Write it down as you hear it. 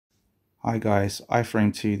Hi guys,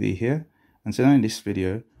 iFrame2D here, and today in this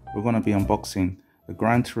video we're going to be unboxing the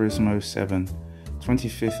Gran Turismo 7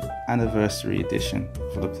 25th Anniversary Edition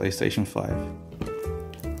for the PlayStation 5.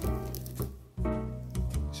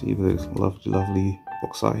 See the lovely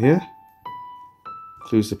box art here.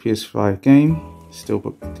 Includes the PS5 game,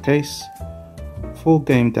 steelbook case, full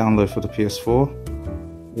game download for the PS4,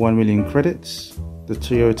 1 million credits, the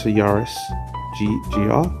Toyota Yaris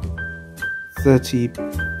GR, 30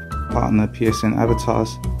 Partner PSN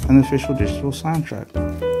Avatars, and official digital soundtrack.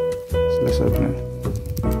 So let's open it.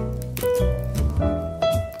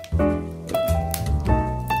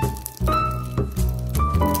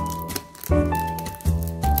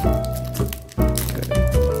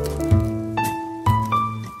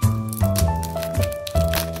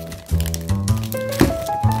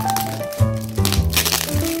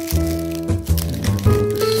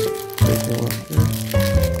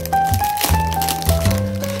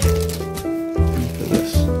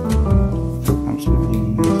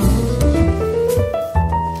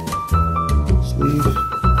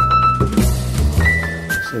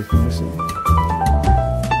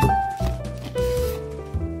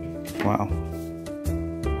 Wow,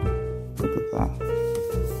 look at that.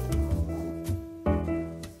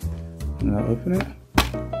 And I'll open it.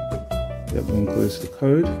 Yep, it includes the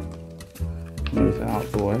code. Move it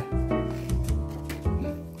out the way.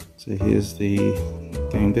 So here's the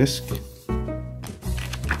game disc,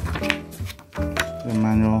 the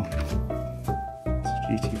manual,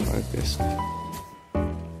 GT5 disc.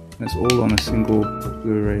 And it's all on a single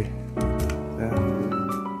Blu-ray there.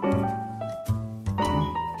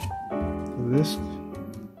 The disc.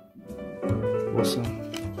 Awesome.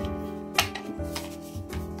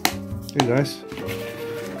 Okay guys,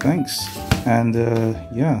 thanks. And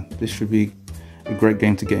yeah, this should be a great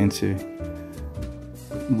game to get into.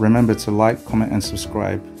 Remember to like, comment and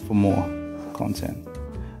subscribe for more content.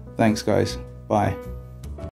 Thanks guys, bye.